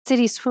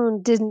City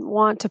Swoon didn't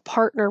want to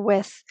partner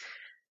with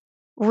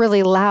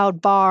really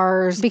loud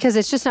bars because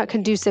it's just not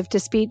conducive to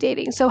speed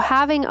dating. So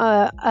having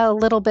a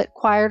little bit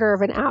quieter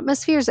of an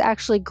atmosphere is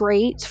actually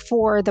great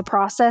for the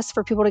process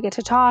for people to get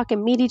to talk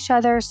and meet each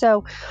other.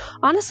 So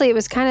honestly, it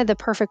was kind of the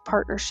perfect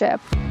partnership.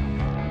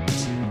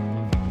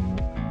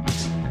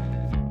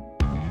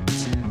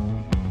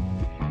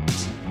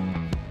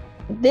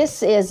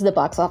 This is the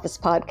Box Office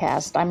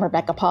Podcast. I'm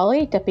Rebecca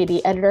Pauley, Deputy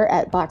Editor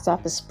at Box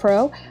Office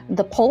Pro,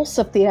 the pulse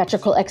of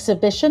theatrical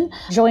exhibition.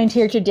 Joined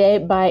here today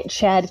by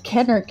Chad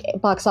Kenrick,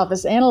 Box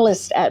Office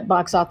Analyst at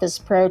Box Office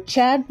Pro.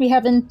 Chad, we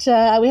haven't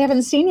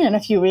seen you in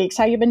a few weeks.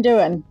 How you been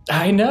doing?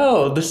 I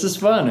know. This is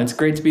fun. It's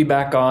great to be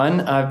back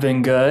on. I've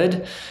been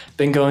good.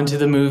 Been going to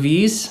the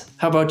movies.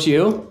 How about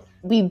you?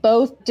 We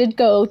both did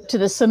go to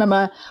the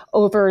cinema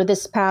over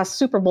this past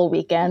Super Bowl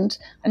weekend.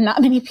 And not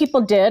many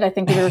people did. I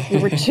think we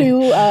were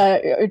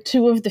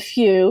two of the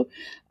few.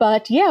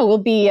 But yeah, we'll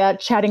be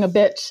chatting a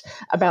bit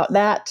about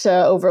that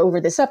over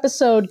this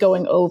episode,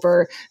 going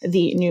over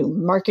the new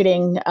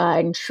marketing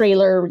and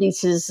trailer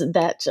releases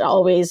that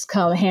always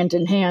come hand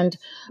in hand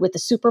with the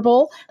Super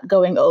Bowl,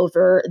 going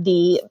over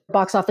the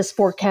box office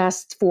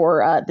forecast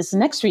for this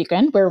next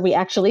weekend, where we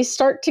actually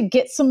start to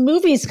get some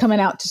movies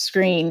coming out to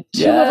screen.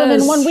 Two of them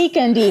in one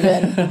weekend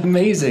even.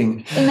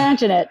 Amazing.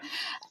 Imagine it.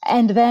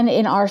 And then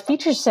in our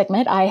feature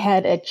segment, I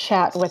had a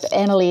chat with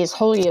Annalise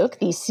Holyoke,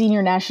 the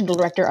Senior National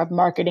Director of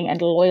Marketing and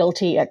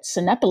Loyalty at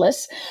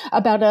Cinépolis,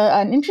 about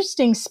an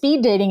interesting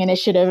speed dating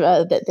initiative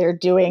that they're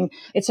doing.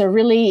 It's a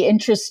really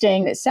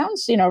interesting, it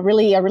sounds,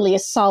 really a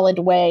solid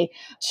way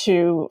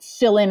to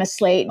fill in a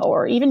slate,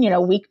 or even,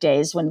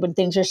 weekdays when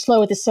things are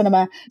slow at the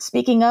cinema.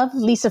 Speaking of,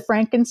 Lisa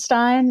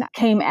Frankenstein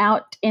came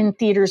out in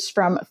theaters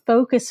from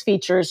Focus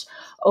Features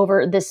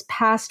over this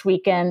past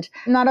weekend.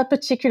 Not a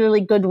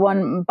particularly good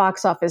one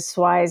box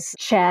office-wise,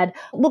 Chad.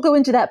 We'll go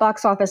into that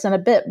box office in a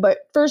bit,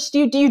 but first,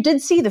 you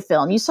did see the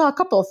film. You saw a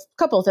couple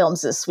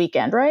films this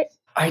weekend, right?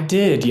 I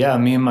did, yeah.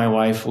 Me and my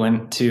wife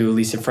went to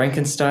Lisa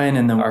Frankenstein,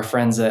 and then our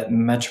friends at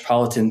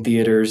Metropolitan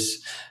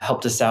Theaters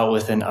helped us out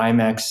with an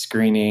IMAX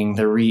screening,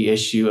 the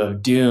reissue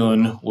of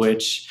Dune,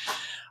 which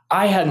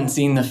I hadn't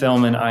seen the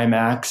film in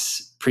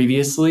IMAX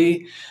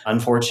previously,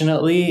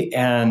 unfortunately,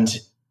 and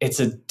it's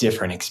a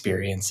different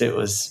experience. It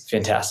was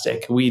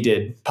fantastic. We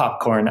did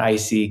popcorn,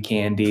 icy,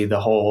 candy, the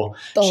whole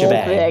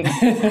shebang.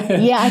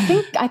 Thing. Yeah,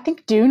 I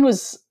think Dune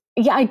was.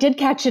 Yeah, I did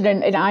catch it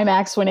in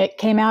IMAX when it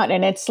came out,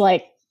 and it's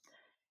like,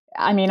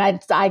 I mean,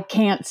 I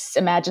can't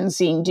imagine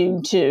seeing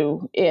Dune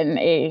 2 in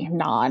a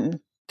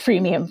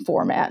non-premium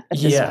format at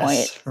this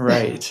point.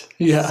 Right.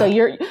 Yeah. So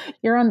you're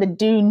on the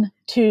Dune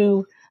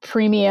 2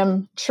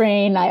 premium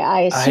train.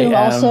 I assume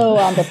also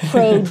on the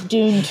Pro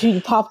Dune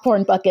 2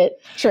 popcorn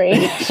bucket train.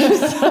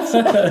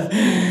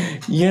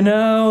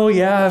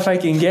 If I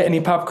can get any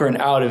popcorn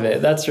out of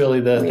it, that's really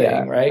the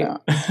thing, right?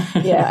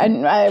 Yeah,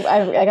 and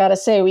I gotta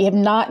say, we have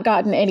not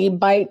gotten any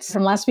bites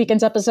from last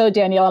weekend's episode,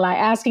 Danielle and I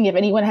asking if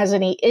anyone has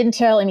any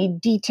intel, any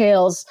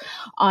details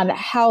on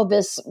how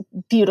this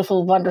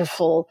beautiful,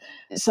 wonderful,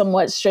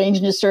 somewhat strange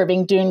and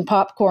disturbing Dune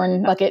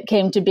popcorn bucket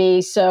came to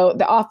be. So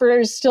the offer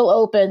is still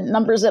open.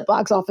 Numbers at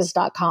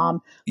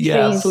boxoffice.com.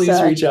 Yeah,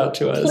 please reach out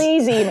to us.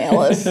 Please email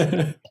us.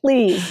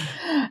 Please.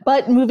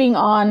 But moving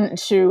on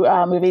to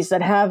movies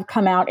that have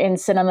come out in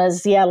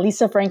cinemas. Yeah,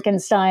 Lisa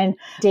Frankenstein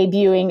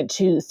debuting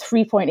to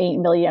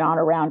 3.8 million on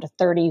around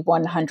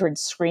 3,100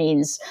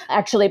 screens,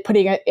 actually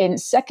putting it in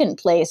second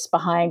place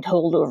behind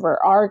Holdover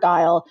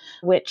Argyle,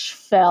 which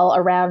fell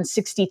around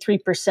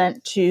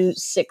 63% to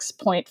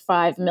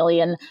 6.5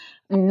 million.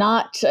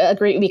 Not a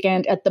great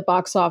weekend at the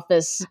box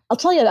office. I'll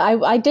tell you,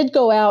 I did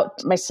go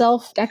out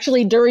myself,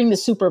 actually during the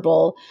Super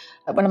Bowl.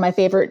 One of my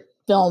favorite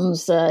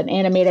films, an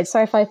animated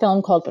sci-fi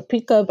film called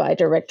Paprika by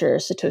director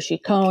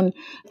Satoshi Kon.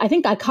 I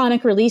think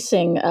Iconic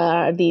Releasing,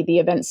 the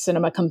Event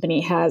Cinema Company,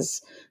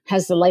 has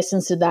the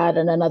license to that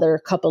and another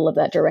couple of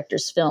that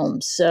director's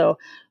films. So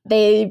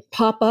they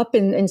pop up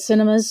in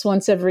cinemas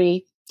once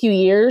every few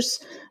years.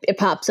 It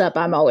pops up.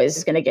 I'm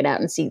always going to get out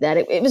and see that.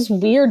 It was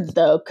weird,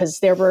 though, because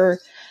there were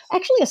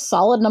actually a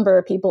solid number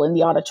of people in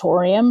the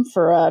auditorium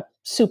for a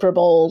Super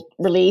Bowl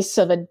release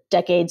of a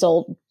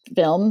decades-old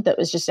film that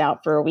was just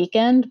out for a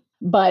weekend.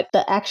 But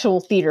the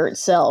actual theater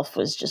itself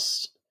was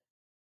just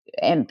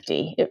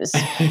empty. It was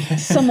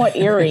somewhat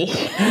eerie.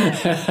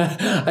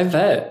 I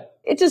bet.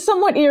 It's a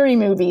somewhat eerie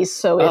movie,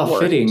 so it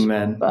worked. Fitting,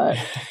 man. But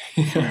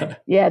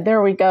yeah,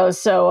 there we go.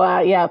 So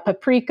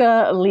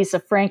Paprika, Lisa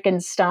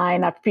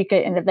Frankenstein, Paprika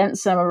an Event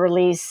Cinema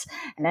release,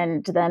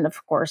 and then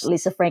of course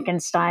Lisa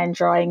Frankenstein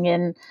drawing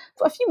in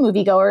a few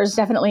moviegoers.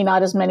 Definitely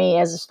not as many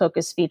as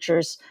Focus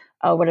Features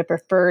would have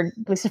preferred.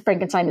 Lisa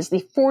Frankenstein is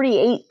the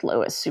 48th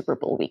lowest Super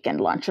Bowl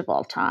weekend launch of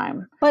all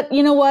time. But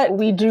you know what?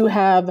 We do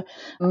have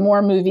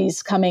more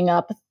movies coming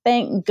up.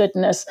 Thank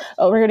goodness.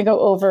 We're going to go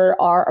over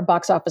our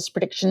box office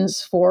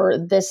predictions for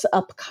this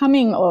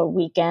upcoming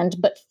weekend.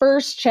 But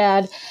first,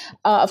 Chad,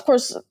 of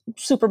course,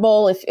 Super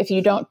Bowl, if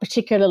you don't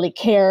particularly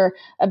care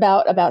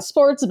about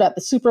sports, about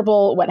the Super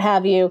Bowl, what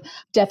have you,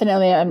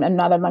 definitely I'm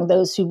not among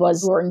those who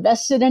were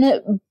invested in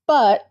it.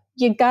 But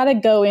you got to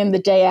go in the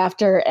day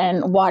after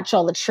and watch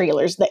all the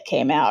trailers that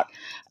came out.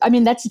 I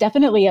mean, that's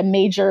definitely a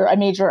major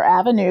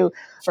avenue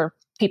for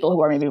people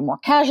who are maybe more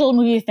casual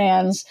movie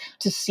fans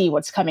to see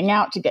what's coming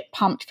out, to get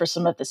pumped for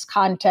some of this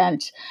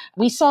content.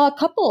 We saw a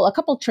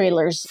couple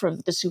trailers for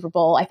the Super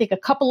Bowl. I think a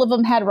couple of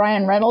them had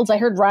Ryan Reynolds. I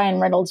heard Ryan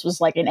Reynolds was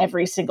like in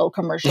every single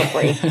commercial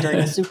break during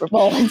the Super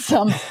Bowl in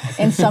some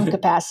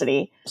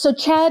capacity. So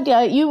Chad,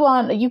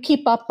 you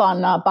keep up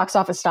on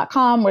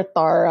boxoffice.com with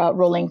our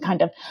rolling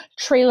kind of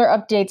trailer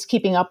updates,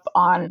 keeping up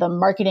on the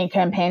marketing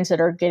campaigns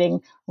that are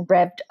getting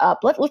revved up.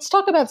 Let's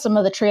talk about some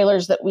of the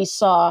trailers that we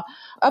saw.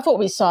 Of what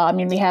we saw, I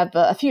mean, we have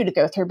a few to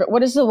go through, but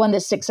what is the one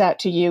that sticks out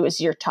to you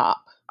as your top?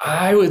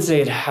 I would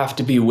say it'd have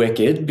to be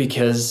Wicked,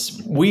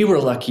 because we were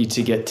lucky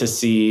to get to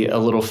see a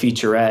little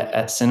featurette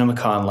at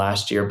CinemaCon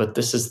last year, but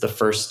this is the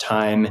first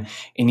time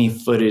any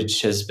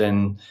footage has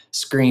been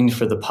screened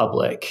for the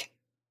public.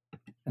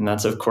 And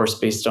that's, of course,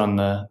 based on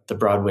the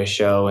Broadway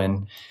show.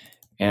 And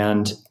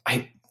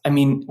I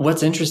mean,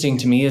 what's interesting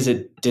to me is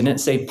it didn't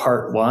say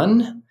part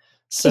one.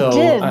 So it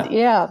did,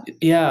 yeah.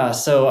 Yeah.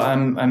 So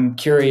I'm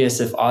curious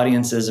if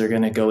audiences are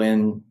going to go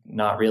in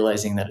not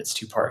realizing that it's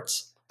two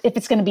parts. If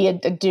it's going to be a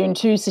Dune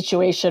 2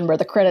 situation where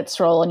the credits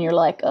roll and you're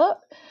like, oh,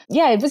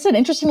 yeah, it was an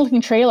interesting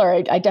looking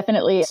trailer. I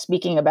definitely,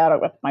 speaking about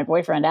it with my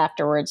boyfriend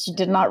afterwards,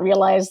 did not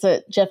realize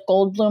that Jeff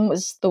Goldblum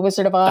was the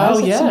Wizard of Oz.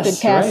 Oh, yes, some good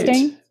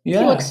casting. Right. Yeah.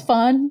 He looks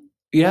fun.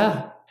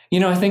 Yeah.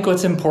 I think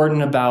what's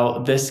important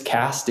about this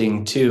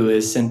casting too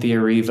is Cynthia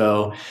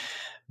Erivo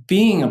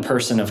being a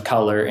person of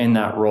color in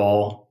that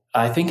role.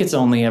 I think it's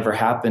only ever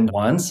happened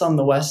once on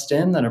the West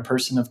End that a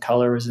person of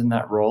color is in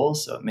that role.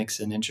 So it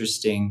makes an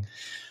interesting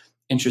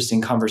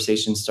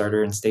conversation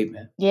starter and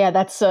statement. Yeah,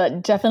 that's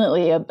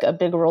definitely a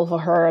big role for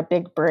her, a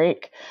big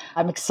break.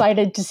 I'm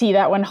excited to see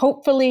that one.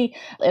 Hopefully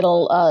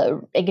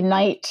it'll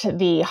ignite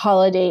the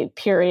holiday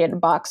period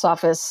box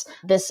office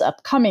this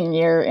upcoming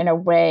year in a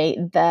way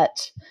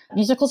that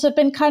musicals have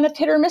been kind of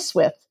hit or miss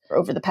with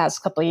over the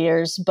past couple of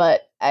years.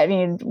 But I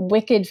mean,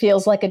 Wicked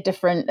feels like a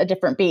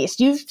different beast.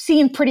 You've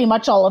seen pretty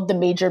much all of the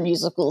major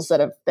musicals that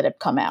have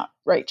come out,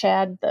 right,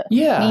 Chad? The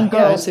Mean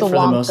Girls, the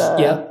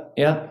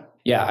Wonka.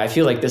 Yeah, I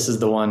feel like this is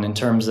the one in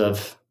terms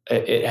of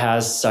it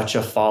has such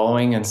a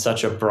following and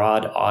such a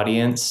broad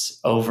audience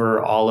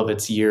over all of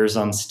its years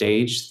on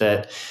stage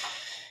that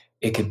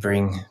it could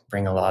bring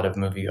a lot of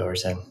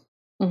moviegoers in.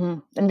 Mm-hmm.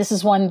 And this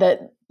is one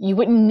that you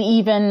wouldn't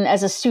even,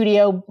 as a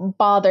studio,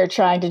 bother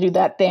trying to do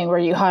that thing where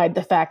you hide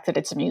the fact that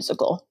it's a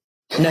musical.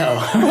 No.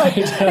 Like,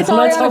 it's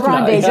Ariana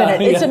Grande's in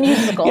it. It's a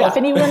musical. Yeah. If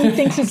anyone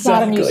thinks it's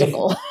not a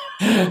musical.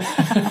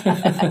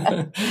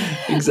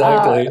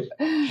 Exactly.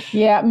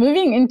 Yeah,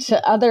 moving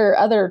into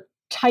other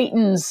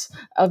titans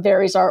of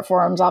various art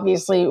forms,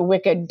 obviously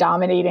Wicked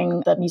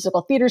dominating the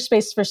musical theater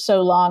space for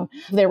so long.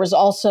 There was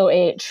also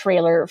a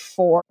trailer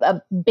for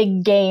a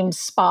big game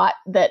spot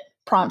that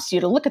prompts you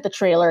to look at the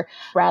trailer,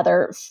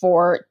 rather,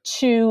 for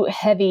two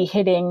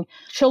heavy-hitting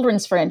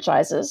children's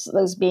franchises,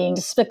 those being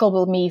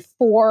Despicable Me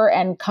 4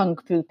 and Kung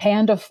Fu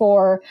Panda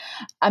 4.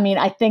 I mean,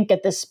 I think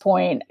at this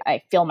point,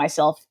 I feel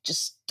myself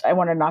I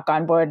want to knock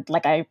on wood,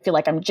 like I feel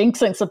like I'm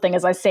jinxing something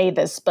as I say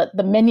this, but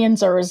the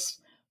Minions are as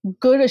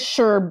good a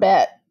sure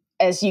bet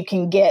as you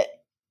can get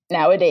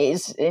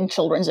nowadays in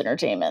children's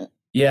entertainment.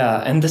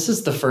 Yeah, and this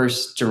is the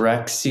first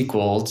direct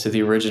sequel to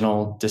the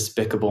original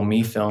Despicable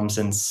Me films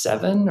in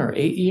 7 or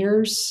 8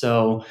 years.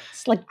 So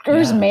it's like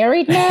Ger's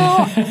married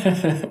now.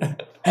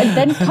 And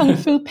then Kung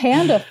Fu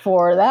Panda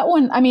 4, that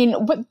one, I mean,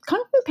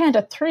 Kung Fu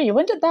Panda 3,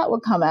 when did that one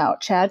come out,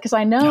 Chad? Because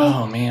I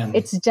know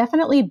it's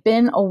definitely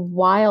been a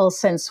while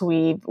since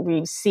we've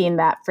seen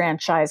that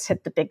franchise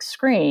hit the big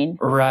screen.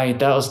 Right,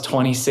 that was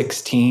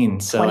 2016,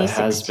 so it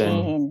has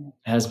been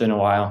a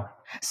while.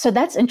 So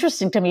that's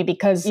interesting to me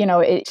because,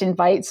 it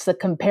invites the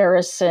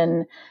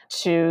comparison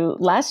to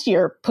last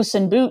year, Puss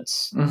in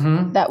Boots.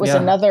 Mm-hmm. That was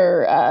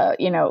another,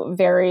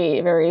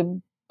 very, very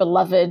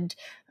beloved,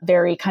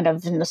 very kind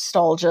of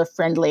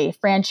nostalgia-friendly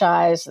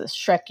franchise, the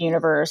Shrek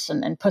universe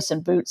and Puss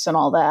in Boots and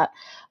all that.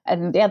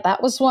 And yeah,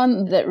 that was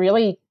one that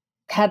really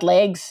had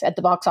legs at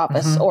the box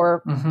office,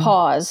 or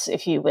pause,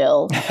 if you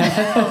will.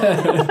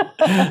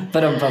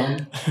 But I'm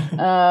bummed.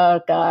 Oh,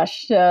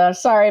 gosh.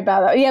 Sorry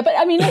about that. Yeah, but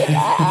I mean,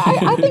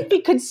 I think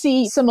we could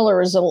see similar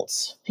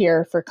results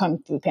here for Kung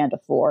Fu Panda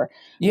 4.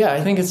 Yeah,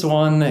 I think it's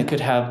one that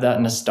could have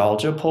that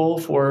nostalgia pull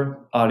for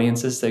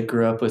audiences that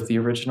grew up with the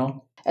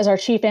original. As our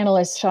chief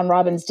analyst, Sean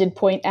Robbins, did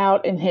point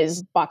out in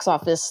his box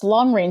office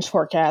long-range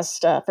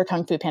forecast for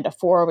Kung Fu Panda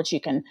 4, which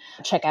you can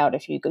check out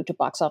if you go to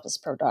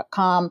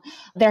boxofficepro.com,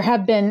 there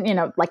have been,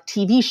 like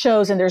TV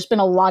shows, and there's been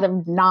a lot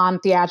of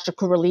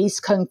non-theatrical release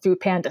Kung Fu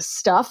Panda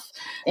stuff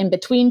in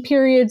between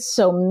periods,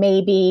 so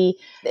maybe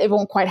it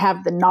won't quite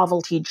have the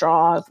novelty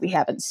draw if we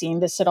haven't seen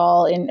this at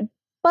all in.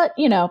 But,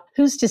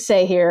 who's to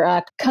say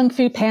here? Kung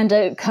Fu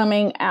Panda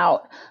coming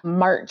out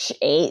March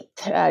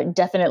 8th.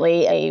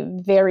 Definitely a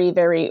very,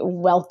 very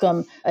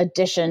welcome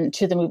addition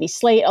to the movie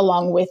slate,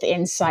 along with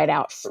Inside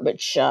Out,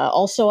 which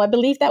also, I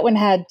believe that one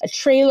had a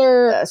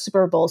trailer, a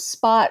Super Bowl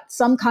spot,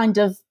 some kind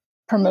of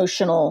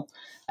promotional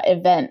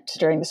event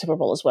during the Super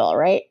Bowl as well,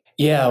 right?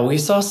 Yeah, we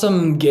saw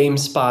some game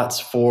spots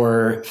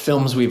for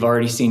films we've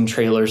already seen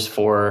trailers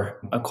for.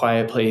 A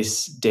Quiet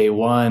Place Day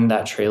One,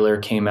 that trailer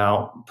came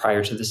out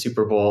prior to the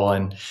Super Bowl,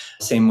 and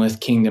same with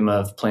Kingdom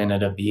of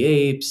Planet of the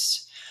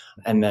Apes,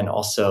 and then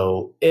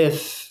also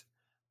If,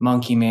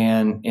 Monkey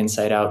Man,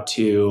 Inside Out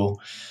 2.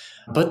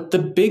 But the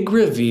big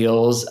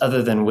reveals,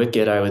 other than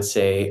Wicked, I would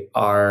say,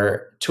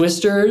 are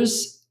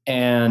Twisters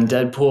and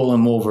Deadpool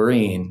and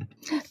Wolverine.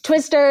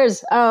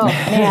 Twisters. Oh,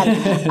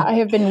 man. I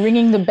have been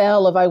ringing the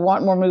bell of I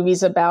want more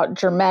movies about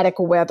dramatic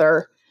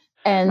weather.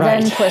 And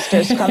then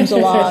Twisters comes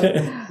along.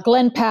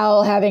 Glenn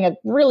Powell having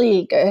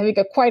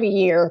quite a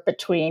year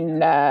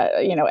between,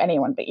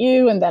 Anyone But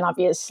You. And then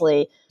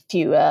obviously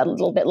a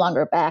little bit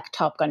longer back,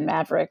 Top Gun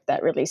Maverick,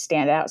 that really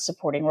standout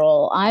supporting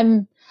role.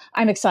 I'm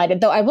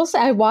excited, though. I will say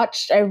I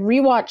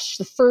rewatched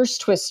the first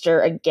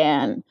Twister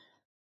again.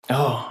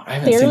 Oh, I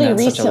haven't seen that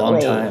in such a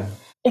long time.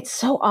 It's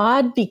so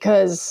odd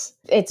because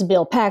it's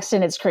Bill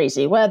Paxton, it's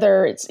crazy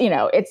weather, it's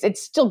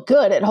still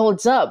good, it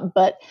holds up,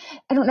 but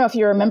I don't know if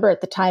you remember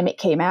at the time it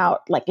came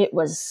out, like it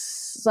was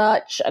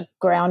such a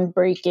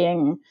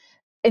groundbreaking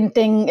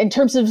thing in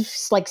terms of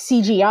like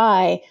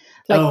CGI,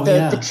 like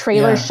the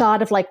trailer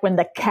shot of like when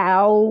the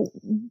cow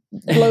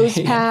blows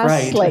past,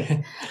 right. Like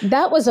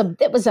it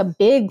was a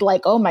big,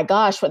 like, oh my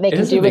gosh, what they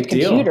can do with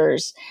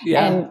computers.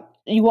 Yeah. And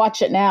you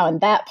watch it now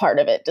and that part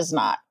of it does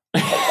not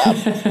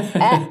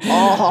at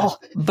all.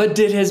 But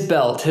did his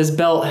belt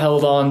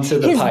held on to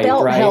the pipe, right? His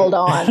belt held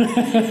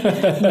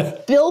on.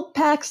 Bill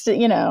Paxton,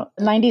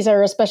 90s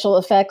era special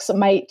effects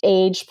might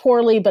age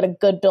poorly, but a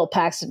good Bill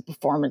Paxton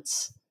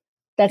performance,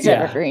 that's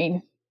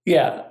evergreen.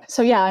 Yeah.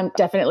 So yeah, I'm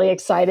definitely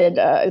excited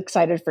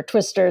for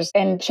Twisters.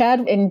 And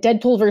Chad, in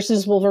Deadpool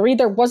versus Wolverine,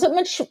 there wasn't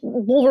much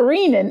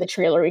Wolverine in the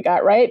trailer we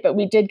got, right? But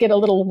we did get a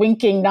little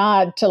winking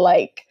nod to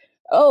like,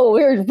 oh,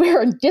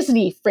 we're a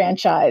Disney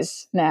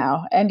franchise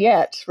now, and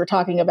yet we're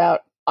talking about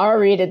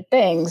R-rated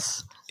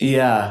things.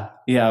 Yeah,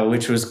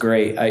 which was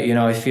great.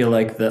 I feel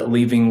like that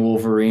leaving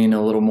Wolverine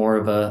a little more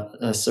of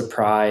a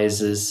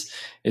surprise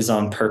is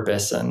on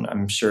purpose, and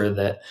I'm sure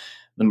that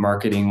the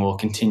marketing will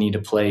continue to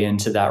play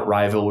into that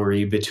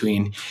rivalry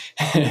between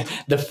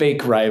the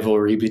fake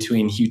rivalry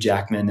between Hugh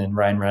Jackman and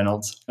Ryan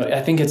Reynolds.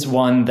 I think it's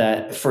one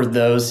that for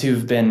those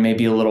who've been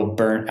maybe a little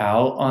burnt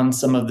out on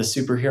some of the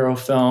superhero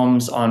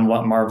films, on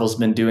what Marvel's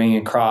been doing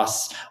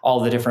across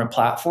all the different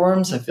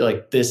platforms, I feel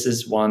like this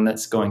is one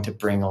that's going to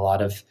bring a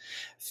lot of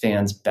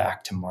fans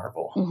back to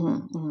Marvel.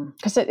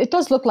 Because it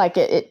does look like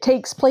it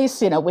takes place,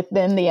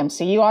 within the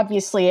MCU.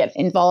 Obviously, it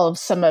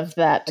involves some of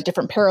that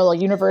different parallel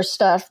universe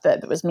stuff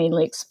that was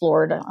mainly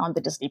explored on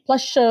the Disney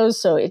Plus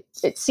shows. So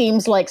it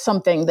seems like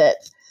something that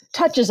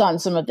touches on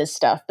some of this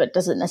stuff, but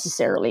doesn't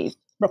necessarily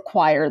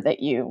require that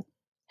you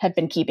have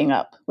been keeping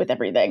up with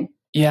everything.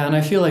 Yeah, and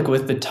I feel like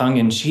with the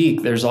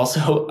tongue-in-cheek, there's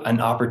also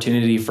an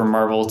opportunity for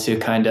Marvel to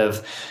kind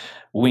of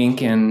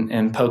wink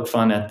and poke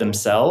fun at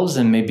themselves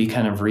and maybe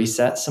kind of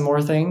reset some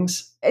more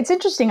things. It's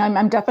interesting.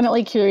 I'm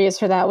definitely curious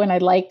for that one. I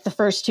like the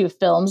first two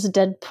films,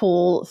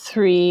 Deadpool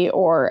 3,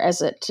 or as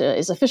it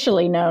is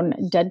officially known,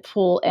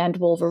 Deadpool and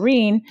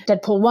Wolverine.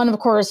 Deadpool 1, of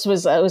course,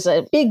 was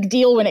a big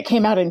deal when it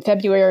came out in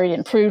February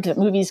and proved that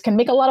movies can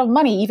make a lot of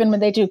money even when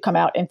they do come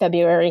out in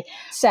February.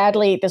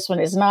 Sadly, this one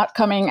is not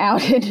coming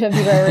out in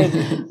February.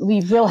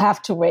 We will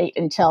have to wait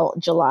until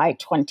July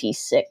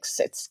 26th.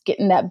 It's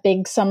getting that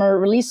big summer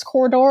release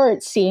corridor.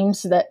 It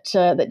seems that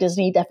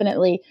Disney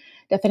definitely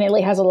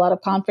has a lot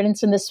of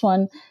confidence in this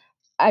one.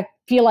 I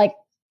feel like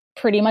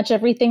pretty much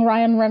everything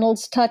Ryan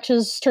Reynolds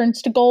touches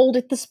turns to gold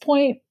at this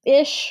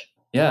point-ish.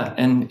 Yeah,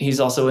 and he's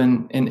also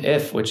in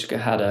If, which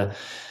had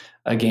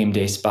a game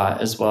day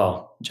spot as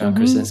well. John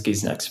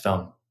Krasinski's next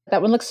film.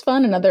 That one looks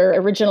fun. Another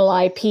original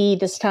IP,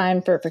 this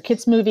time for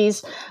kids'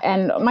 movies.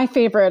 And my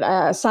favorite,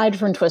 aside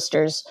from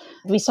Twisters,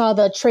 we saw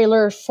the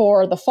trailer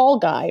for The Fall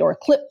Guy, or a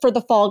clip for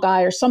The Fall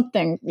Guy, or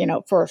something,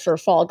 for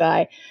Fall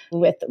Guy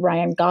with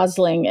Ryan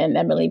Gosling and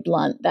Emily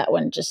Blunt. That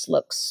one just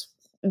looks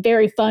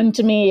very fun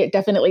to me. It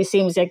definitely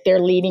seems like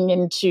they're leaning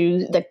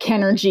into the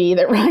Kenergy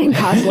that Ryan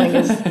Gosling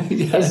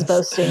is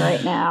boasting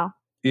right now.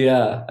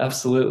 Yeah,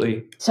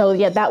 absolutely. So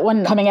yeah, that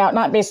one coming out,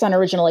 not based on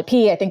original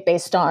IP, I think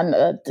based on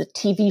the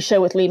TV show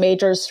with Lee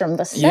Majors from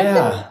the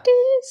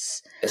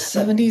 70s.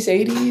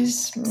 70s,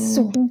 80s.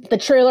 So the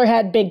trailer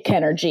had big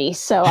Kenergy,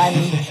 so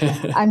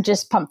I'm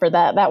just pumped for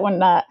that. That one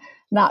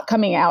not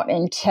coming out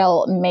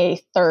until May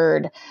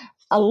 3rd.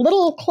 A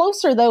little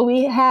closer, though,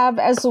 we have,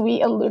 as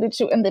we alluded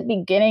to in the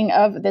beginning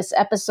of this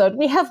episode,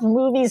 we have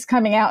movies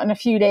coming out in a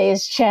few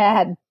days,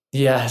 Chad.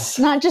 Yes.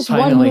 Not just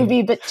finally. One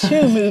movie, but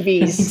two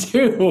movies.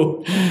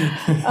 Two.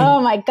 Oh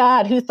my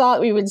God, who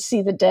thought we would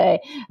see the day?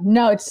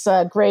 No, it's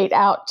great,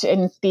 out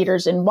in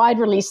theaters in wide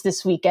release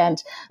this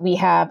weekend. We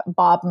have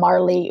Bob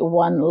Marley,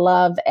 One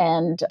Love,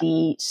 and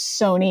the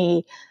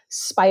Sony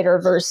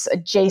Spider-Verse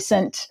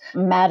adjacent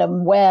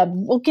Madam Web.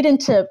 We'll get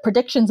into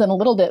predictions in a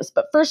little bit,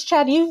 but first,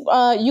 Chad, you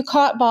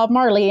caught Bob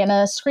Marley in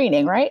a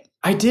screening, right?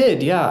 I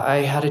did, yeah. I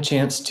had a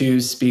chance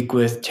to speak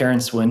with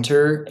Terrence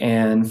Winter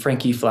and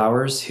Frankie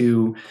Flowers,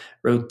 who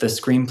wrote the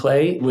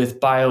screenplay.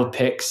 With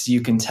biopics, you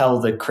can tell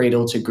the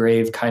cradle to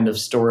grave kind of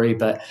story,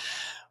 but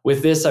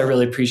with this, I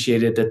really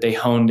appreciated that they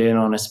honed in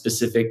on a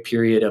specific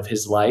period of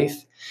his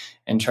life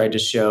and tried to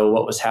show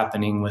what was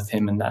happening with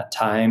him in that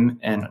time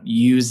and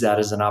use that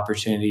as an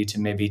opportunity to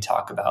maybe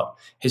talk about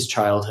his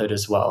childhood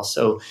as well.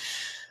 So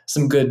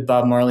some good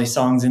Bob Marley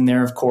songs in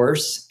there, of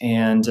course,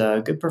 and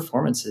good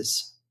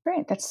performances.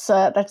 Great. That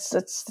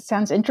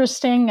sounds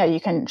interesting.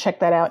 You can check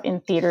that out in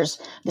theaters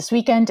this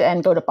weekend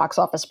and go to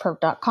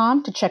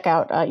boxofficeperk.com to check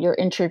out your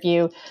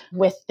interview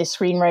with the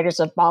screenwriters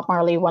of Bob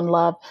Marley, One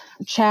Love.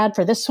 Chad,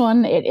 for this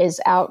one, it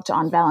is out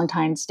on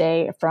Valentine's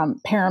Day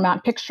from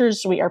Paramount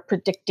Pictures. We are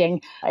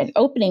predicting an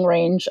opening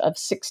range of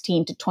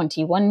 16 to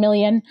 21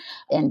 million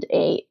and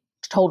a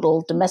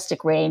total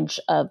domestic range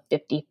of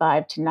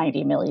 55 to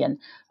 90 million.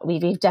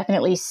 We've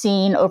definitely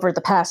seen over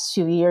the past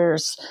few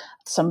years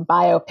some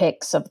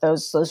biopics of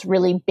those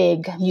really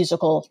big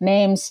musical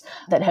names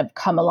that have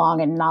come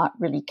along and not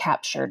really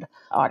captured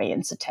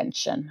audience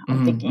attention.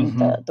 I'm thinking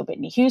the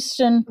Whitney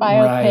Houston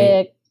biopic.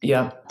 Right.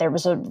 Yeah. There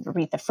was a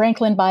Aretha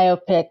Franklin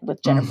biopic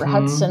with Jennifer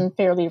Hudson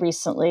fairly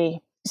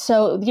recently.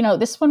 So,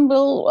 this one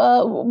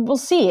we'll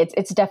see.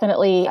 It's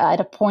definitely at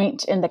a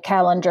point in the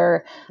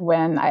calendar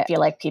when I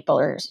feel like people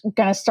are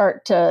going to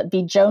start to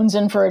be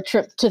jonesing for a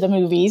trip to the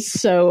movies.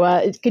 So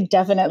it could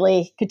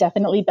definitely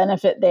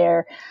benefit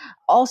there.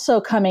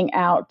 Also coming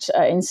out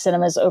in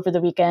cinemas over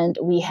the weekend,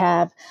 we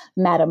have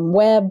Madam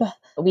Web.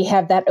 We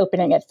have that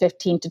opening at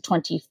 15 to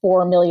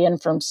 24 million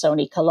from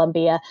Sony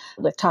Columbia,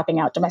 with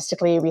topping out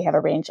domestically. We have a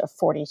range of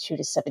 42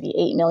 to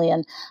 78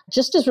 million.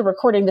 Just as we're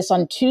recording this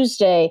on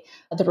Tuesday,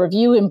 the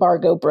review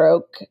embargo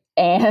broke,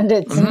 and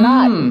it's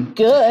not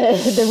good.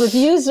 The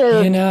reviews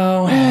are,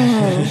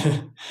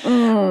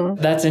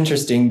 That's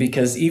interesting,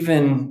 because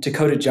even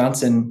Dakota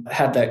Johnson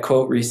had that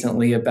quote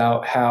recently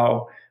about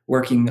how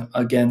working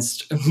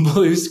against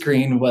blue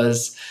screen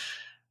was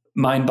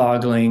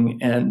mind-boggling,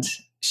 and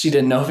she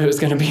didn't know if it was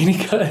going to be any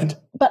good.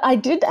 But I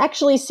did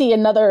actually see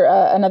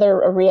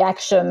another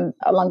reaction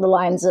along the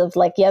lines of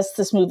like, yes,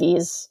 this movie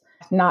is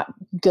not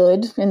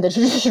good in the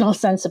traditional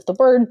sense of the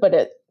word,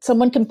 but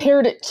someone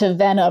compared it to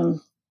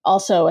Venom,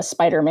 also a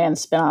Spider-Man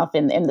spinoff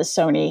in the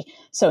Sony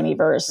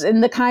verse, in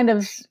the kind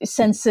of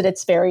sense that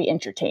it's very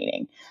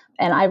entertaining.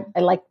 And I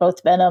like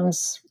both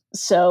Venoms.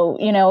 So,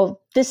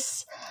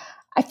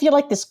 I feel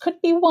like this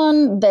could be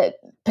one that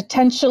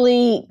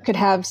potentially could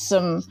have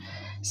some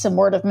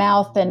word of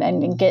mouth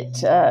and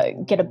get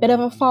a bit of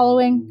a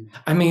following.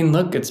 I mean,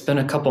 look, it's been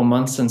a couple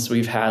months since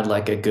we've had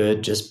like a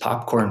good just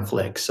popcorn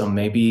flick. So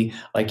maybe,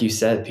 like you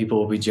said, people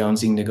will be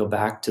jonesing to go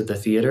back to the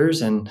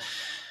theaters and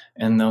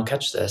they'll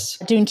catch this.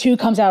 Dune 2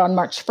 comes out on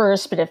March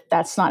 1st, but if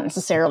that's not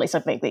necessarily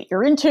something that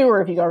you're into,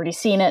 or if you've already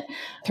seen it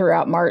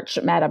throughout March,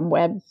 Madam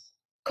Web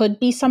could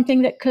be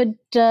something that could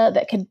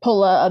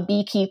pull a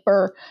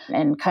beekeeper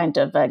and kind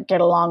of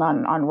get along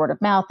on word of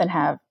mouth and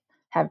have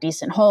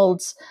decent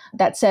holds.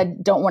 That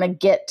said, don't want to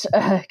get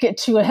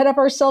too ahead of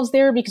ourselves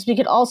there, because we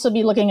could also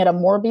be looking at a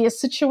Morbius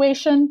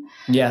situation.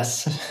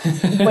 Yes.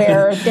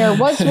 Where there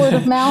was word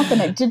of mouth and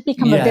it did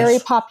become a very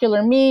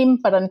popular meme,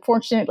 but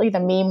unfortunately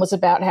the meme was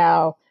about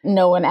how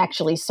no one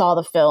actually saw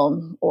the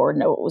film or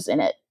know what was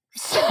in it.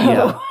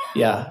 So.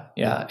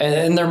 Yeah.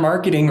 And their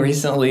marketing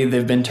recently,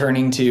 they've been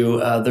turning to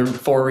the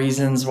 4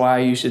 reasons why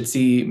you should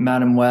see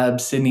Madam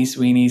Web, Sydney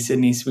Sweeney. So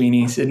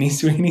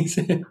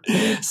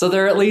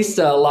they're at least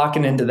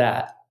locking into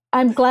that.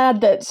 I'm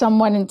glad that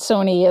someone in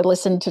Sony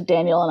listened to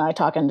Daniel and I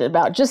talking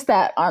about just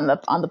that on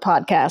the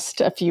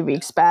podcast a few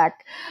weeks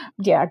back.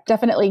 Yeah,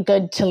 definitely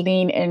good to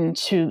lean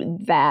into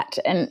that.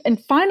 And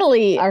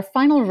finally, our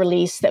final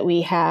release that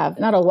we have,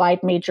 not a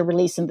wide major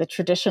release in the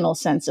traditional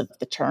sense of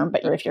the term,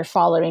 but if you're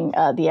following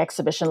the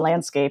exhibition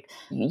landscape,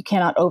 you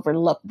cannot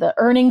overlook the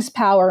earnings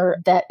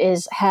power that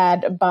is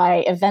had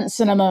by event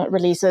cinema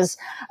releases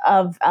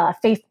of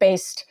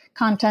faith-based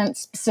content,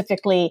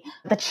 specifically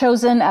The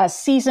Chosen,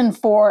 season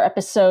 4,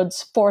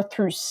 episodes 4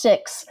 through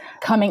 6,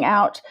 coming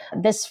out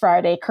this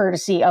Friday,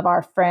 courtesy of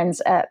our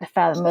friends at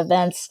Fathom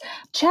Events.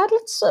 Chad,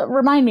 let's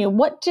remind me,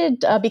 what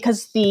did,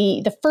 because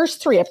the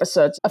first 3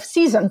 episodes of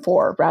season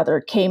 4,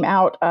 rather, came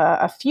out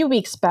a few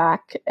weeks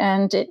back,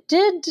 and it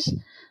did...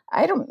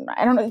 I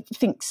don't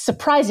think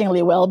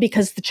surprisingly well,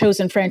 because the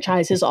Chosen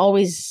franchise has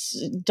always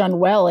done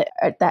well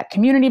at that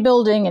community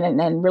building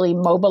and really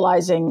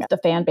mobilizing the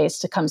fan base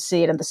to come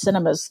see it in the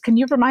cinemas. Can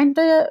you remind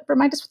us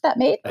what that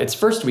made? Its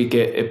first week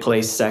it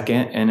placed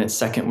second, and its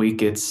second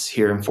week it's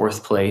here in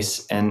 4th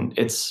place, and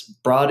it's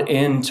brought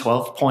in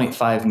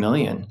 12.5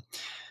 million.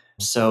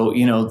 So,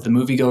 the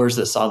moviegoers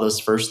that saw those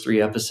first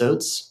 3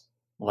 episodes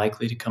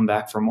likely to come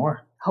back for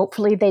more.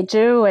 Hopefully they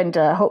do, and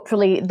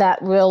hopefully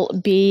that will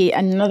be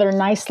another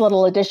nice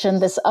little addition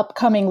this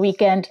upcoming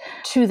weekend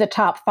to the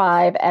top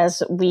 5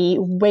 as we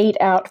wait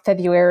out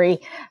February,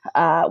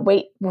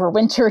 wait for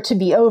winter to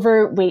be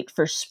over, wait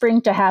for spring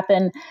to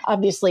happen.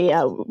 Obviously,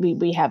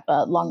 we have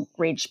a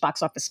long-range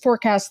box office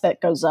forecast that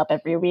goes up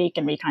every week,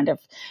 and we kind of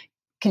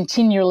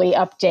continually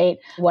update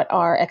what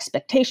our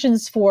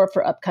expectations for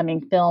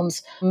upcoming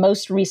films.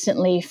 Most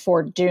recently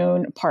for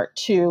Dune Part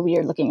 2, we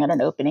are looking at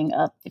an opening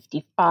of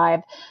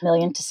 55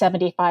 million to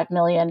 75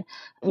 million.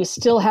 We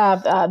still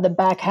have the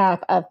back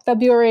half of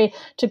February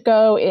to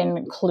go,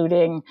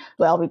 including,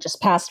 well, we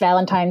just passed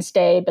Valentine's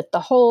Day, but the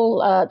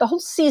whole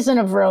season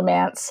of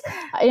romance.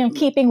 In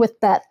keeping with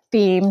that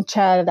theme,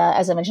 Chad,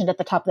 as I mentioned at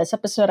the top of this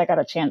episode, I got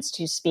a chance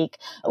to speak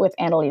with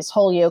Annalise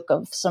Holyoke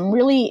of some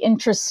really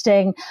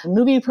interesting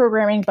movie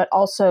programming, but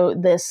also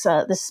this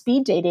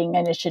speed dating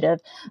initiative.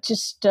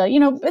 Just,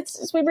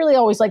 we really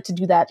always like to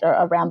do that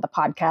around the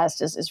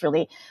podcast is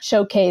really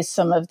showcase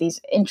some of these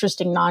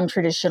interesting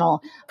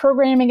non-traditional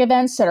programming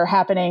events that are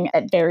happening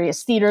at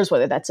various theaters,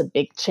 whether that's a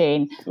big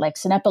chain like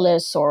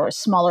Cinépolis or a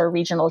smaller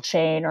regional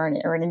chain or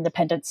an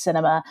independent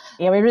cinema.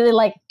 Yeah, we really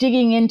like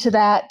digging into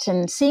that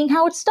and seeing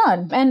how it's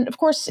done. And of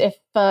course,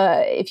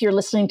 if you're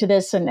listening to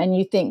this and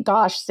you think,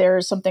 gosh,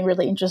 there's something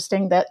really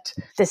interesting that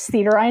this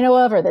theater I know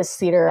of or this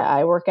theater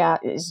I work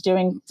at is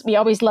doing, we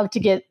always love to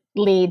get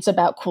leads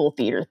about cool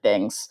theater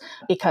things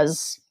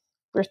because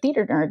we're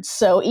theater nerds.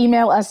 So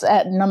email us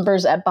at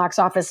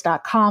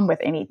numbers@boxoffice.com with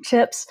any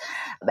tips.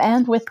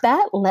 And with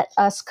that, let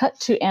us cut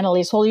to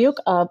Annalise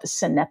Holyoke of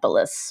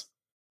Cinépolis.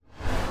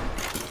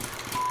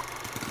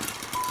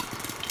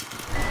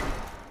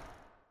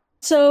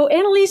 So,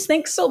 Annalise,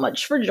 thanks so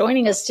much for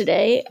joining us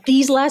today.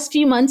 These last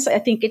few months, I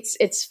think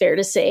it's fair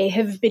to say,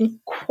 have been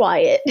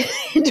quiet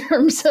in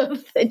terms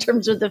of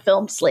the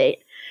film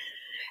slate.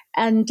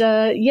 And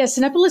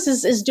Cinépolis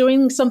is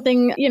doing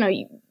something.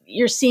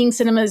 You're seeing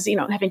cinemas,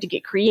 having to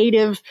get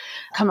creative,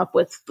 come up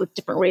with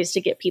different ways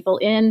to get people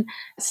in.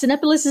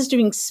 Cinépolis is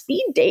doing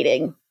speed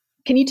dating.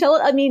 Can you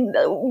tell? I mean,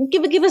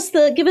 give us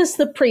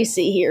the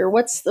précis here.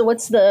 What's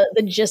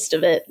the gist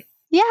of it?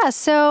 Yeah,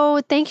 so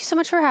thank you so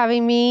much for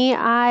having me.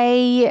 I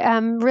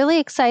am really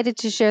excited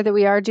to share that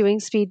we are doing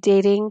speed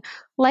dating.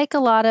 Like a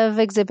lot of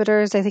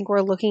exhibitors, I think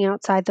we're looking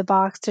outside the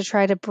box to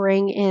try to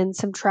bring in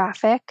some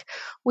traffic.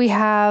 We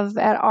have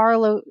at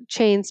our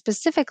chain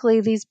specifically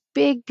these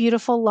big,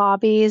 beautiful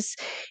lobbies,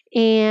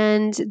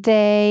 and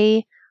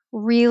they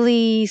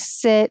really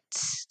sit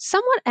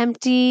somewhat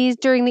empty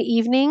during the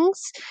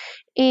evenings.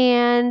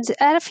 And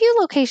at a few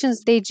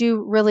locations, they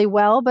do really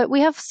well, but we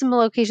have some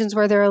locations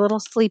where they're a little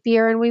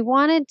sleepier. And we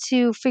wanted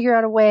to figure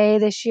out a way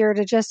this year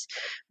to just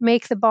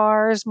make the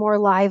bars more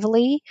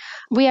lively.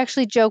 We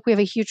actually joke we have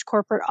a huge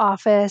corporate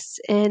office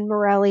in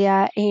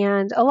Morelia,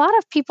 and a lot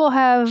of people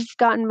have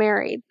gotten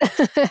married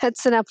at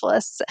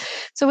Cinépolis.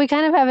 So we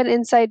kind of have an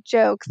inside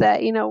joke that,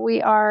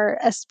 we are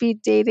a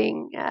speed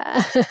dating.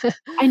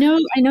 I know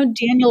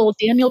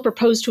Daniel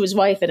proposed to his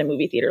wife at a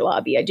movie theater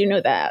lobby. I do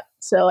know that.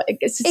 So I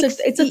guess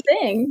it's a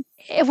thing.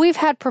 We've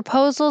had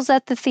proposals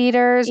at the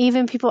theaters,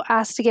 even people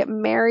asked to get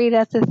married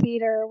at the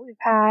theater. We've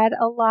had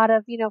a lot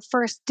of,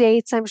 first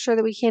dates. I'm sure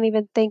that we can't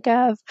even think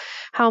of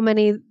how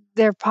many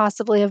there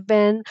possibly have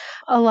been.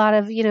 A lot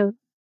of,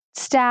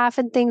 staff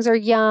and things are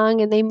young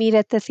and they meet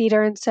at the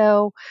theater. And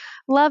so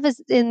love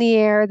is in the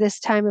air this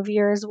time of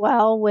year as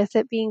well, with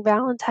it being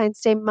Valentine's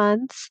Day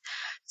month.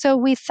 So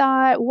we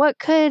thought what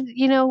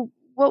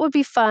would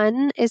be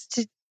fun is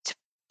to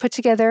put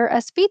together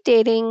a speed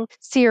dating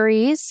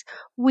series.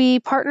 We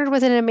partnered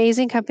with an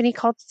amazing company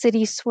called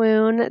City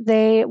Swoon.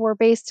 They were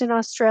based in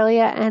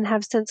Australia and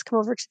have since come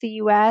over to the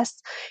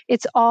US.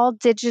 It's all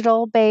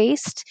digital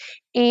based,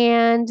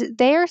 and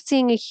they are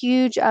seeing a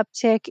huge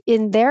uptick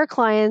in their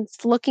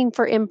clients looking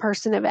for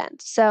in-person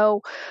events.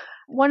 So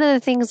one of the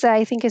things that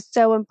I think is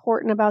so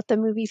important about the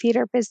movie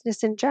theater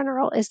business in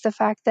general is the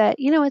fact that,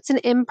 it's an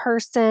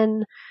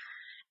in-person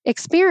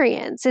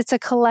experience. It's a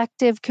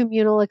collective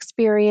communal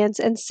experience.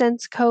 And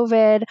since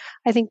COVID,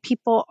 I think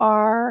people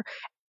are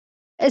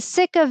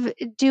sick of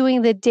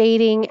doing the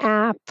dating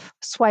app,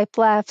 swipe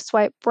left,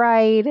 swipe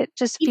right. It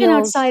just Even feels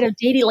outside of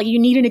dating, like you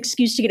need an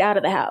excuse to get out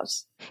of the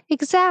house.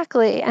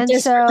 Exactly. And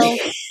so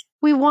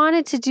we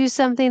wanted to do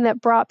something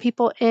that brought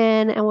people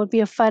in and would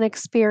be a fun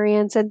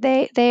experience. And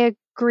they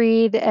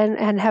agreed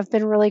and have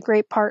been really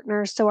great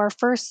partners. So our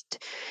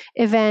first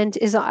event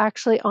is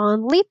actually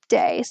on Leap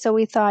Day. So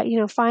we thought,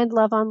 find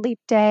love on Leap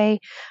Day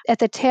at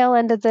the tail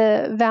end of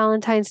the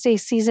Valentine's Day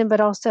season, but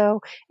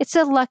also it's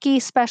a lucky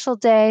special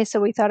day. So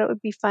we thought it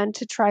would be fun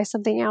to try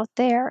something out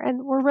there.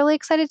 And we're really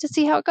excited to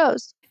see how it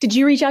goes. Did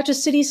you reach out to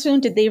City Swoon?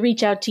 Did they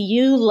reach out to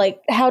you?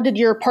 Like, how did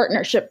your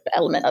partnership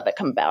element of it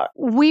come about?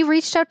 We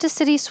reached out to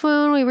City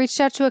Swoon. We reached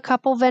out to a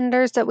couple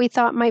vendors that we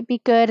thought might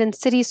be good, and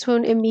City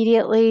Swoon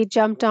immediately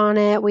jumped on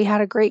it. We had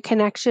a great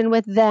connection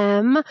with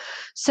them.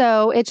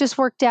 So it just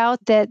worked out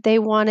that they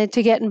wanted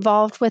to get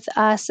involved with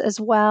us as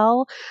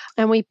well.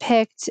 And we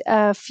picked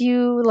a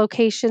few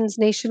locations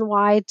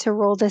nationwide to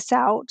roll this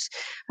out.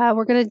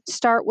 We're going to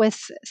start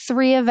with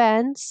 3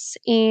 events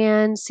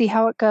and see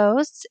how it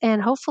goes,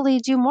 and hopefully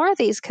do more of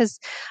these,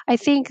 because I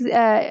think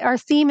our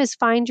theme is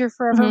Find Your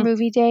Forever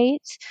Movie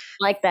Date.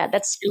 Like that.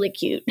 That's really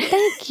cute.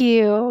 Thank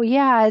you.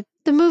 Yeah.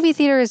 The movie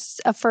theater is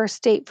a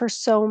first date for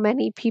so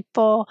many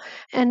people.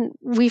 And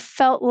we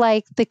felt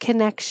like the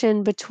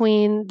connection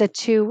between the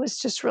two was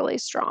just really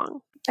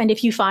strong. And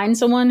if you find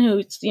someone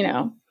who's,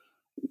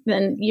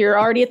 then you're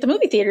already at the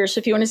movie theater. So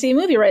if you want to see a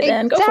movie right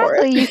then, go for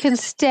it. Exactly. You can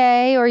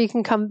stay or you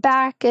can come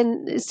back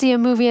and see a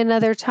movie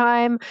another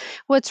time.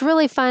 What's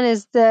really fun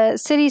is the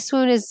City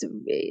Swoon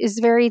is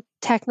very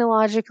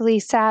technologically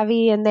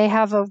savvy, and they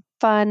have a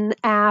fun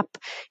app.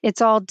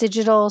 It's all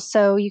digital,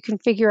 so you can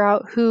figure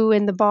out who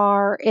in the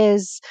bar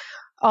is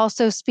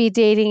also speed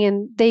dating,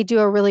 and they do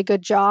a really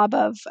good job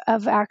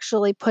of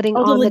actually putting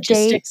All the on the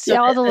logistics dates, of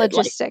all it, the that, like,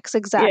 logistics. yeah.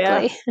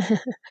 Exactly.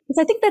 Because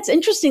I think that's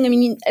interesting. I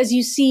mean, as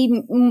you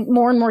see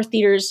more and more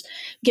theaters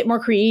get more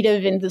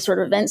creative in the sort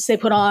of events they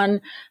put on,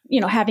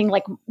 having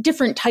like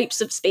different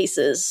types of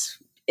spaces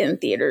in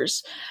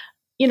theaters,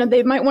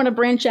 they might want to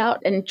branch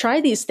out and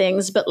try these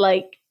things. But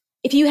like,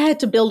 if you had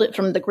to build it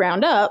from the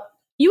ground up,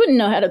 you wouldn't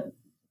know how to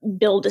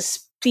build a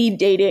speed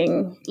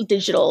dating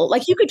digital.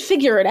 Like, you could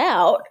figure it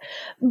out,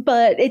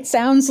 but it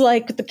sounds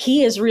like the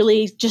key is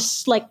really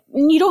just like,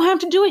 you don't have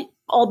to do it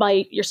all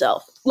by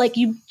yourself. Like,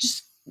 you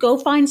just go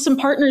find some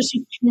partners who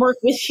can work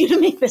with you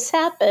to make this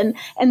happen.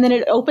 And then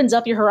it opens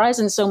up your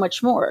horizon so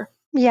much more.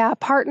 Yeah,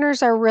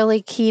 partners are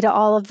really key to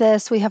all of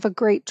this. We have a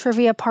great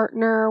trivia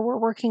partner. We're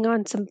working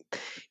on some,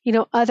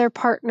 other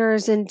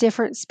partners in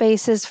different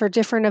spaces for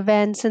different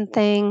events and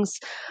things.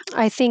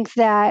 I think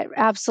that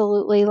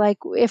absolutely, like,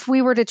 if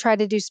we were to try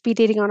to do speed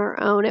dating on our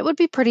own, it would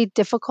be pretty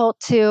difficult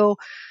to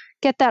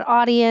get that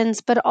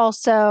audience, but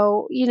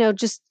also,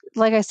 just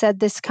like I said,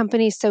 this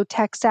company is so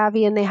tech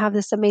savvy and they have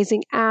this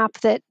amazing app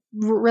that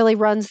really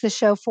runs the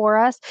show for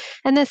us.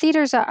 And the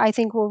theaters, I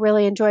think, will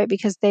really enjoy it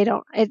because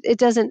it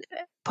doesn't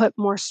put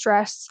more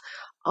stress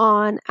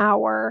on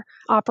our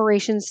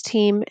operations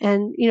team.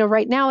 And,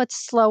 right now it's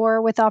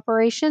slower with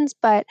operations,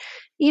 but,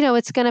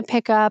 it's going to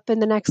pick up in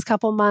the next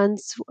couple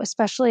months,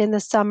 especially in the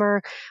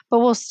summer. But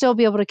we'll still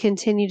be able to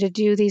continue to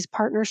do these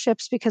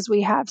partnerships because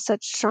we have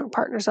such strong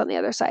partners on the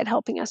other side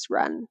helping us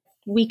run.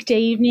 Weekday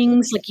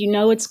evenings, like,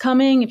 it's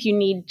coming. If you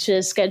need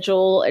to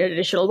schedule an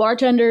additional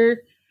bartender,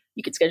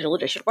 you could schedule an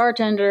additional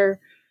bartender.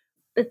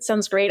 That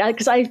sounds great.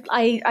 Because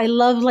I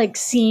love like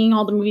seeing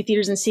all the movie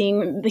theaters and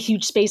seeing the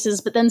huge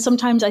spaces, but then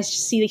sometimes I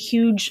see the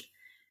huge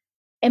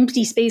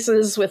empty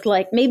spaces with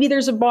like, maybe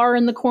there's a bar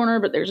in the corner,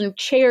 but there's no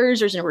chairs,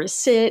 there's nowhere to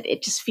sit.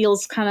 It just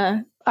feels kind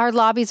of... Our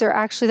lobbies are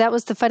actually, that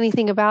was the funny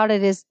thing about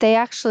it, is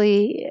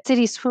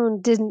City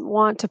Swoon didn't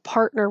want to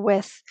partner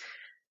with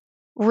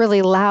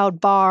really loud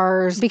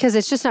bars because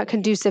it's just not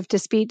conducive to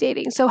speed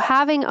dating. So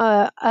having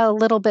a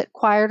little bit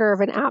quieter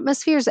of an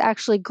atmosphere is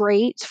actually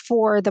great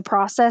for the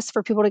process,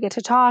 for people to get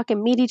to talk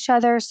and meet each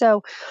other.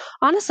 So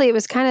honestly, it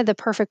was kind of the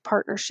perfect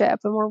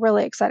partnership, and we're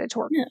really excited to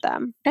work with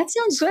them. That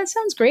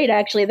sounds great,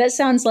 actually. That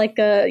sounds like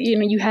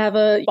you have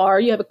a bar,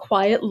 you have a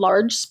quiet,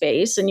 large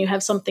space, and you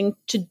have something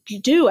to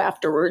do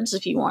afterwards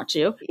if you want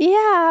to.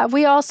 Yeah,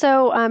 we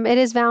also, it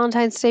is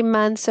Valentine's Day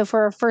month. So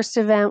for our first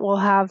event, we'll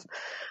have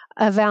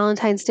a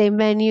Valentine's Day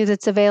menu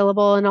that's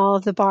available in all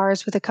of the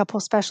bars with a couple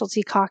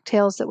specialty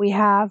cocktails that we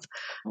have.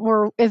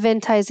 We're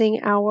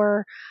eventizing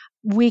our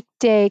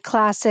weekday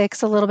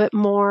classics a little bit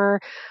more,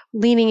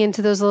 leaning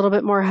into those a little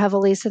bit more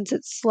heavily since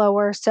it's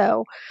slower.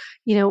 So,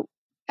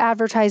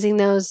 advertising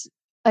those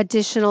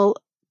additional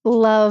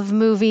love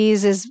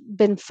movies has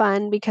been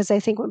fun because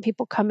I think when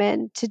people come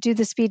in to do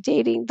the speed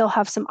dating, they'll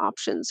have some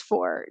options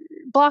for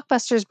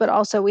blockbusters, but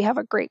also we have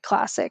a great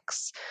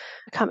classics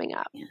coming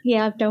up.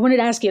 Yeah, I wanted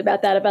to ask you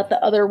about that, about the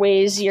other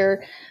ways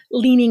you're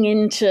leaning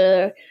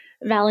into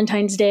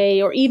Valentine's Day,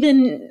 or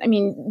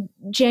even,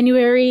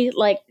 January.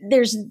 Like,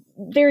 there's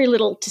very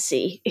little to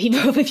see.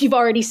 If you've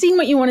already seen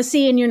what you want to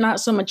see and you're not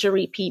so much a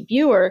repeat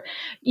viewer,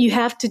 you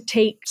have to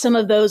take some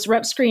of those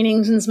rep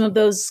screenings and some of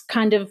those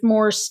kind of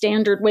more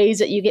standard ways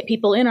that you get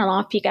people in on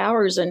off-peak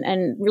hours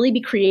and really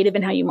be creative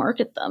in how you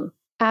market them.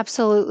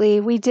 Absolutely.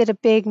 We did a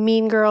big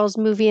Mean Girls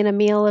movie and a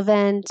meal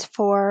event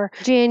for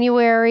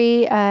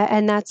January,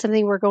 and that's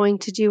something we're going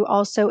to do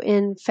also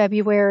in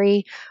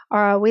February.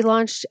 We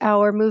launched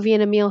our movie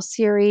and a meal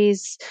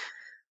series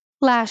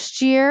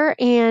last year,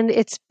 and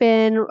it's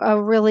been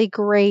a really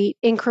great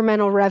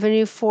incremental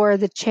revenue for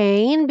the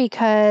chain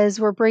because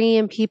we're bringing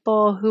in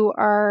people who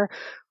are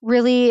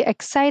really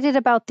excited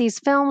about these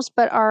films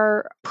but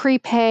are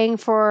prepaying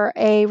for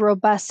a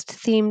robust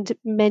themed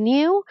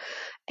menu.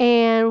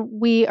 And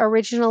we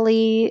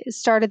originally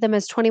started them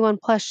as 21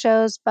 plus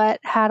shows, but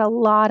had a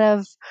lot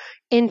of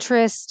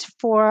interest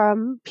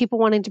from people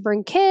wanting to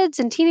bring kids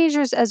and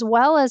teenagers, as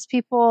well as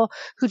people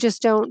who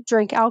just don't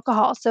drink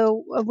alcohol.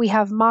 So we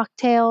have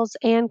mocktails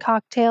and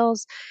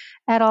cocktails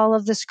at all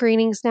of the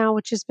screenings now,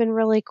 which has been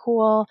really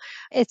cool.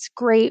 It's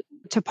great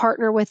to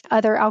partner with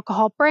other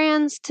alcohol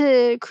brands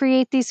to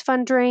create these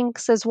fun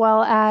drinks, as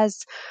well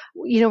as,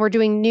 we're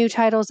doing new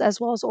titles as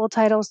well as old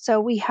titles.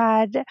 So we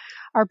had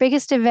our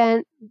biggest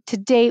event to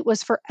date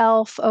was for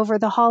Elf over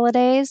the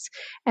holidays.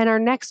 And our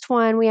next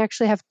one, we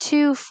actually have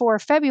two for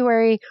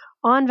February.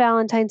 On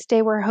Valentine's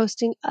Day, we're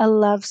hosting a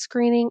love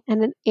screening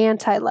and an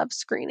anti-love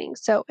screening.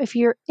 So if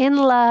you're in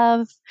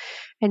love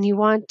and you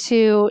want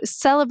to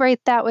celebrate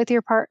that with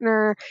your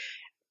partner,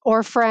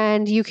 or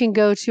friend, you can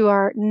go to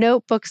our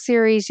Notebook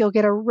series. You'll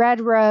get a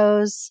red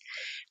rose.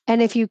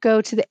 And if you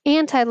go to the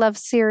Anti-Love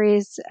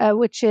series,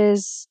 which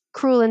is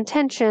Cruel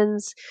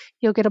Intentions,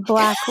 you'll get a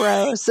black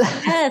rose.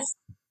 Yes.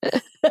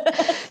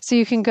 So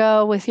you can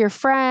go with your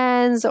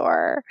friends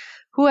or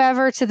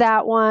whoever to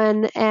that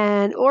one,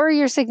 or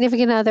your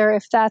significant other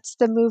if that's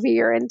the movie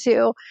you're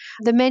into.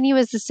 The menu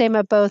is the same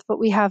at both, but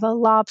we have a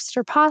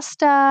lobster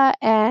pasta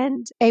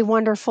and a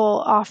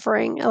wonderful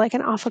offering, like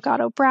an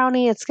avocado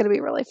brownie. It's going to be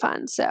really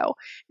fun. So,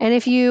 and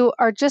if you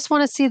just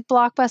want to see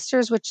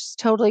blockbusters, which is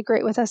totally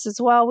great with us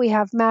as well, we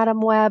have Madam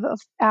Web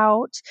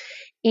out,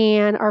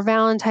 and our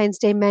Valentine's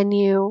Day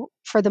menu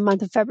for the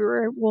month of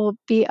February will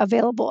be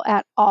available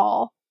at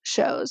all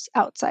shows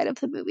outside of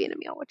the movie and a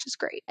meal, which is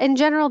great. In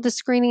general, the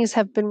screenings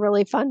have been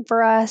really fun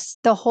for us.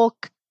 The whole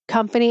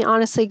company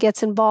honestly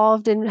gets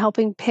involved in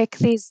helping pick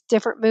these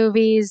different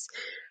movies.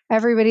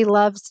 Everybody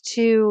loves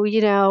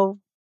to,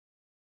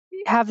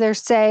 have their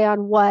say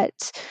on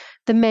what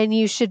the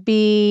menu should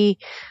be.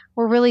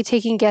 We're really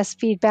taking guest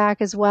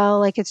feedback as well.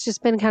 Like, it's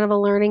just been kind of a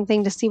learning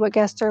thing to see what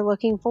guests are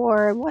looking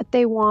for and what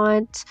they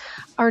want.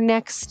 Our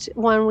next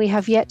one we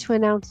have yet to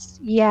announce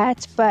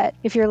yet, but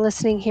if you're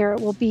listening here,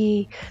 it will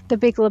be The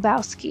Big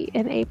Lebowski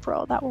in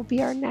April. That will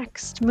be our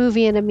next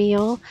movie and a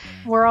meal.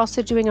 We're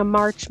also doing a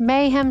March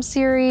Mayhem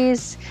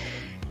series,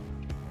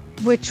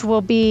 which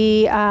will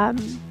be a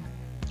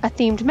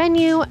themed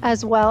menu,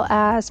 as well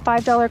as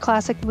 $5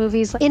 classic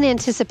movies in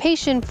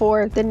anticipation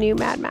for the new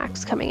Mad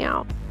Max coming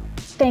out.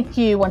 Thank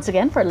you once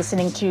again for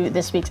listening to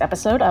this week's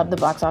episode of the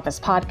Box Office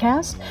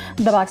Podcast.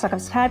 The Box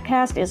Office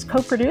Podcast is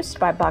co-produced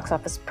by Box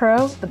Office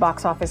Pro, the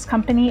Box Office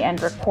Company,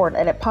 and Record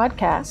Edit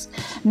Podcast.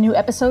 New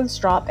episodes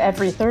drop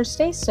every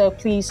Thursday, so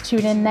please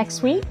tune in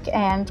next week,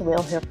 and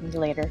we'll hear from you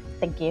later.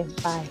 Thank you.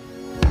 Bye.